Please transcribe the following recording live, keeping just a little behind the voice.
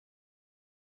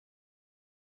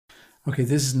Okay,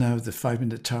 this is now the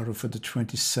 5-minute tarot for the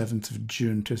 27th of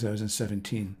June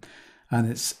 2017. And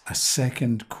it's a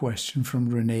second question from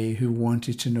Renee, who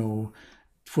wanted to know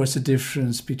what's the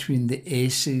difference between the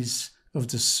aces of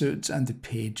the suits and the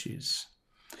pages.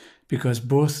 Because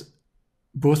both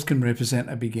can represent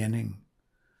a beginning,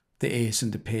 the ace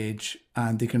and the page,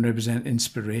 and they can represent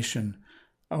inspiration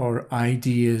or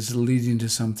ideas leading to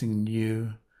something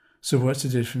new. So what's the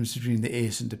difference between the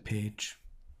ace and the page?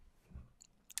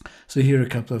 So here are a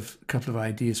couple of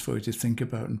ideas for you to think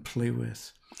about and play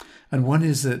with. And one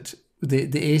is that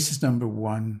the ace is number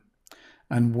one,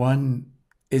 and one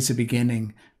is a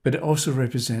beginning, but it also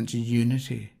represents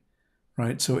unity,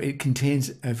 right? So it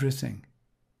contains everything.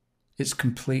 It's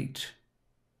complete.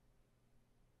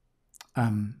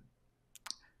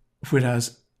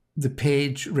 Whereas the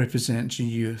page represents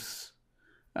youth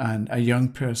and a young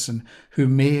person who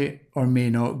may or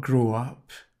may not grow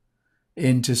up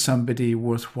into somebody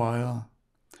worthwhile.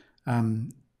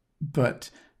 But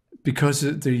because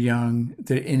they're young,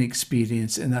 they're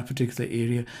inexperienced in that particular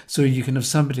area. So you can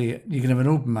have an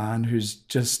old man who's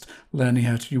just learning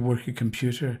how to work a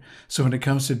computer. So when it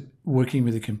comes to working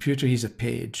with a computer, he's a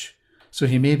page. So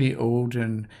he may be old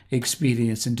and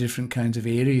experienced in different kinds of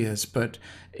areas, but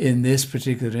in this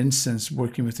particular instance,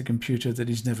 working with a computer that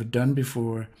he's never done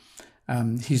before,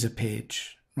 he's a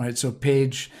page, right? So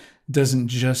page doesn't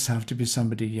just have to be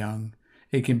somebody young.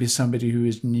 It can be somebody who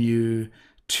is new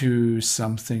to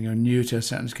something or new to a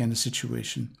certain kind of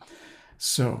situation.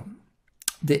 So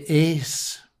the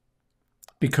ace,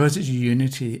 because it's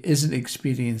unity, isn't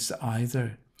experienced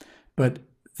either, but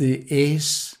the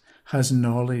ace has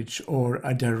knowledge or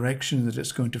a direction that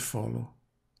it's going to follow.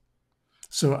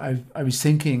 So I was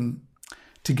thinking,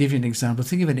 to give you an example,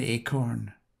 think of an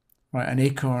acorn, right? An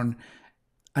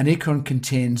acorn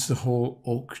contains the whole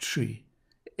oak tree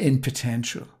in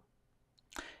potential.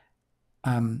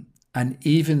 And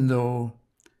even though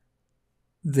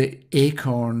the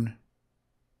acorn,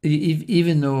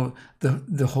 even though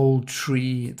the whole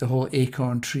tree, the whole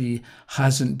acorn tree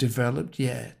hasn't developed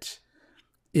yet,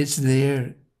 it's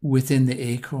there within the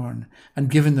acorn, and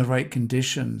given the right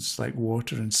conditions like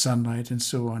water and sunlight and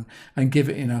so on, and give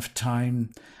it enough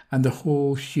time, and the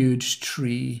whole huge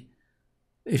tree,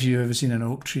 if you've ever seen an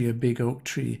oak tree, a big oak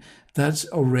tree, that's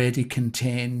already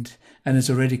contained and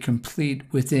is already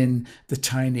complete within the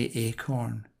tiny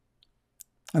acorn.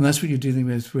 And that's what you're dealing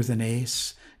with an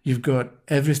ace. You've got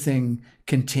everything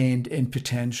contained in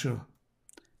potential,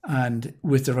 and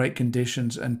with the right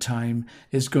conditions and time,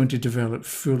 it's going to develop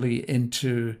fully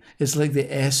into, it's like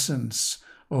the essence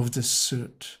of the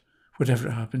suit, whatever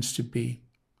it happens to be.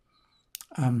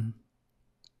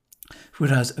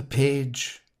 Whereas a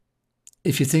page,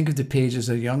 if you think of the page as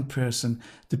a young person,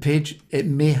 the page,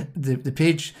 the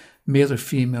page, male or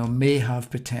female, may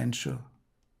have potential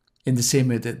in the same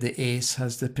way that the ace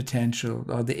has the potential,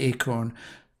 or the acorn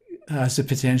has the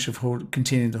potential of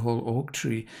containing the whole oak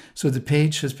tree. So the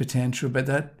page has potential, but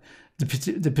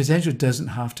the potential doesn't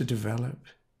have to develop,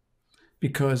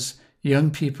 because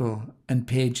young people and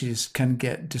pages can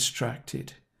get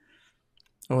distracted,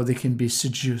 or they can be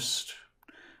seduced,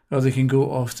 or they can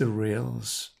go off the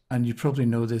rails. And you probably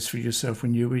know this for yourself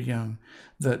when you were young,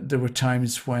 that there were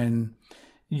times when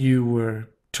you were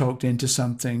talked into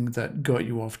something that got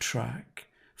you off track,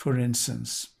 for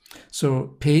instance.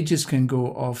 So pages can go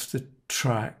off the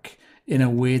track in a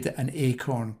way that an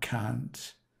acorn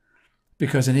can't,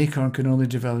 because an acorn can only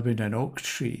develop into an oak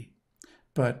tree.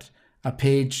 But a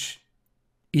page,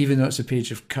 even though it's a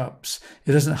page of cups,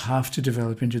 it doesn't have to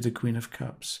develop into the Queen of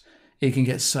Cups. It can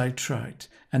get sidetracked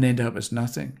and end up as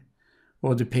nothing.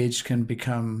 Or the page can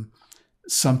become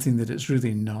something that it's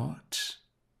really not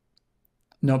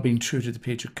being true to the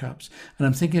Page of Cups. And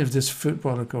I'm thinking of this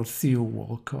footballer called Theo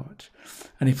Walcott,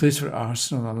 and he plays for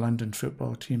Arsenal, a London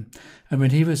football team. And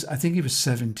when I think he was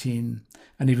 17,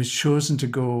 and he was chosen to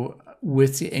go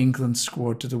with the England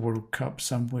squad to the World Cup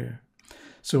somewhere.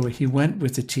 So he went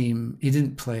with the team. He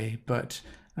didn't play, but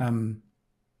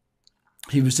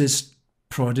he was this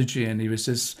prodigy, and he was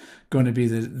just going to be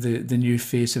the new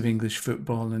face of English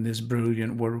football and this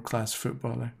brilliant world-class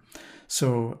footballer.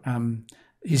 So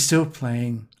he's still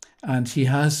playing, and he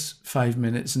has 5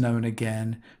 minutes now and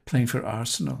again playing for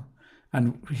Arsenal.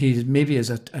 And he maybe has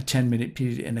a 10-minute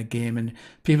period in a game, and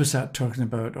people start talking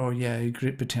about, oh yeah,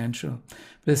 great potential.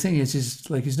 But the thing is,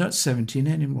 he's not 17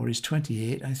 anymore, he's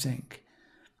 28, I think.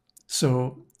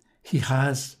 So he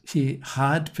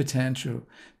had potential,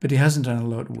 but he hasn't done a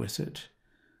lot with it.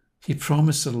 He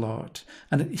promised a lot,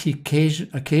 and he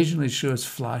occasionally shows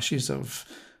flashes of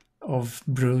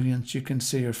brilliance, you can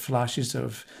say, or flashes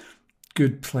of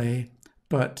good play,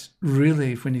 But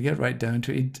really, when you get right down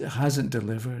to it, it hasn't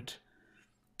delivered.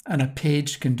 And a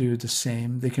page can do the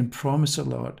same. They can promise a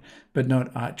lot, but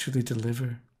not actually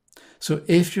deliver. So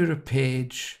if you're a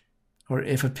page, or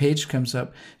if a page comes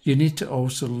up, you need to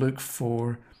also look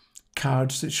for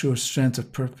cards that show strength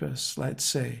of purpose, let's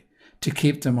say, to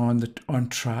keep them on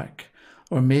track.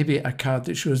 Or maybe a card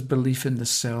that shows belief in the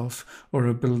self, or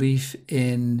a belief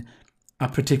in a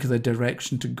particular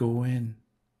direction to go in.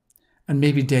 And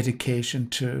maybe dedication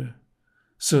too.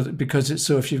 So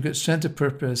if you've got strength of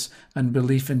purpose and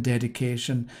belief and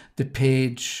dedication, the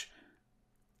page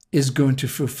is going to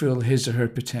fulfill his or her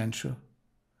potential.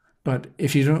 But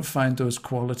if you don't find those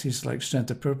qualities like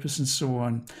strength of purpose and so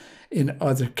on in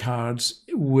other cards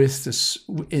with this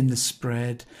in the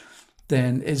spread,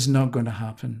 then it's not going to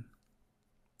happen.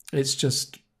 It's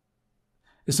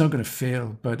not going to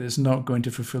fail, but it's not going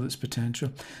to fulfill its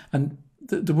potential. And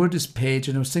the word is page,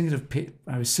 and I was thinking of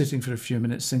I was sitting for a few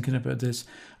minutes thinking about this,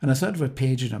 and I thought of a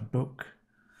page in a book.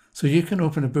 So you can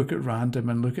open a book at random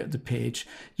and look at the page.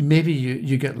 Maybe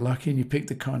you get lucky and you pick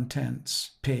the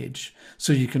contents page,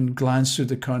 so you can glance through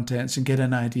the contents and get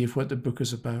an idea of what the book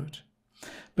is about.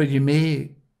 But you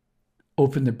may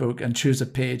open the book and choose a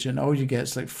page, and all you get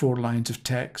is like 4 lines of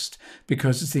text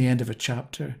because it's the end of a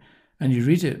chapter, and you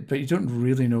read it, but you don't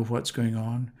really know what's going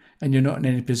on, and you're not in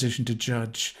any position to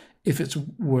judge if it's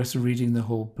worth reading the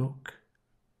whole book.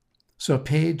 So a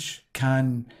page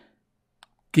can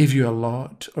give you a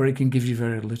lot, or it can give you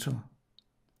very little.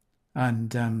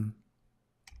 And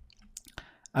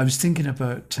I was thinking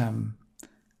about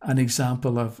an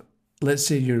example of, let's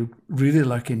say you're really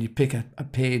lucky and you pick a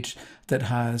page that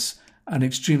has an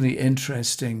extremely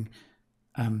interesting,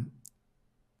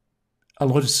 a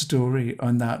lot of story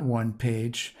on that one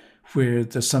page, where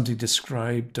there's something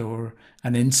described or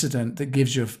an incident that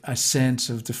gives you a sense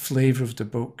of the flavour of the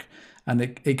book, and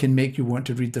it can make you want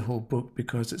to read the whole book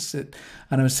because it's it.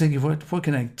 And I was thinking, what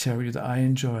can I tell you that I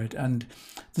enjoyed? And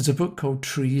there's a book called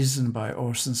Treason by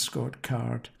Orson Scott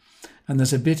Card, and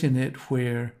there's a bit in it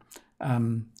where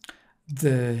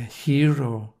the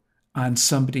hero and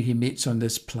somebody he meets on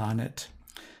this planet,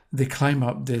 they climb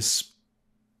up this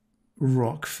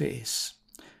rock face.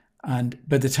 And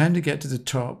by the time they get to the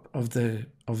top of the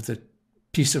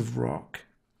piece of rock,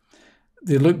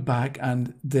 they look back,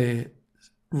 and the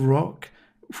rock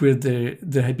where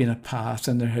there had been a path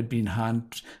and there had been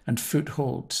hand and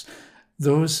footholds,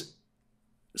 those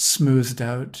smoothed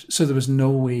out, so there was no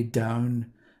way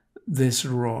down this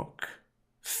rock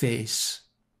face.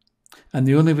 And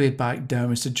the only way back down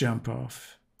was to jump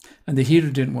off. And the hero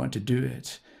didn't want to do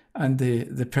it. And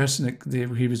the person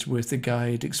that he was with, the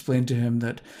guide, explained to him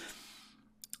that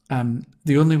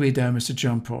the only way down was to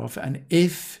jump off. And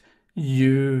if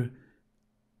you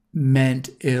meant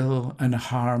ill and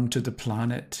harm to the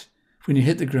planet, when you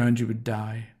hit the ground, you would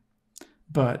die.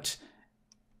 But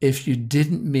if you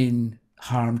didn't mean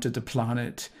harm to the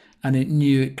planet and it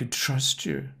knew it could trust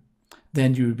you,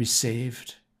 then you would be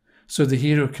saved. So the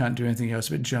hero can't do anything else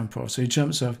but jump off. So he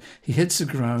jumps off, he hits the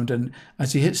ground, and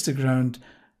as he hits the ground,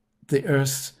 the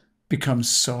earth becomes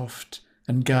soft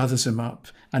and gathers him up,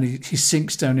 and he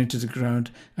sinks down into the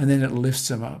ground, and then it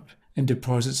lifts him up and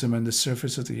deposits him on the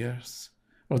surface of the earth,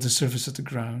 or the surface of the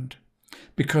ground,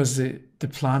 because the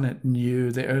planet knew,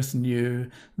 the earth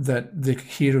knew that the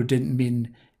hero didn't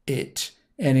mean it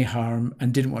any harm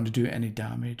and didn't want to do any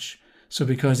damage. So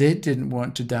because it didn't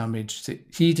want to damage,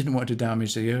 he didn't want to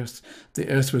damage the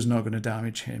earth was not going to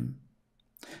damage him.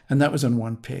 And that was on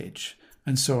one page.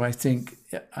 And so I think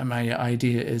my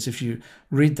idea is, if you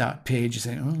read that page, you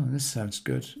think, oh, this sounds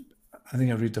good. I think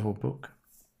I'll read the whole book.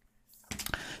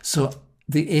 So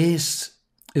the ace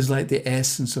is like the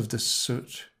essence of the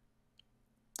suit,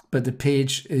 but the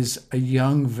page is a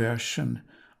young version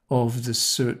of the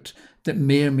suit that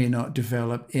may or may not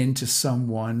develop into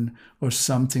someone or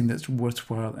something that's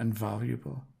worthwhile and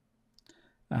valuable.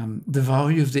 The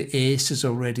value of the ace is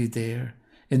already there,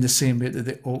 in the same way that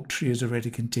the oak tree is already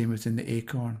contained within the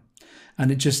acorn.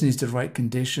 And it just needs the right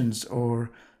conditions, or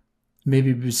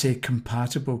maybe we would say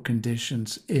compatible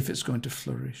conditions, if it's going to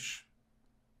flourish.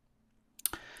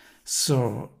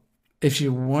 So if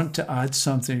you want to add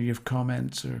something, or you have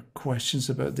comments or questions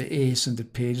about the ace and the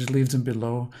page, leave them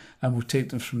below and we'll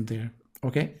take them from there.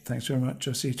 Okay, thanks very much.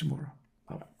 I'll see you tomorrow.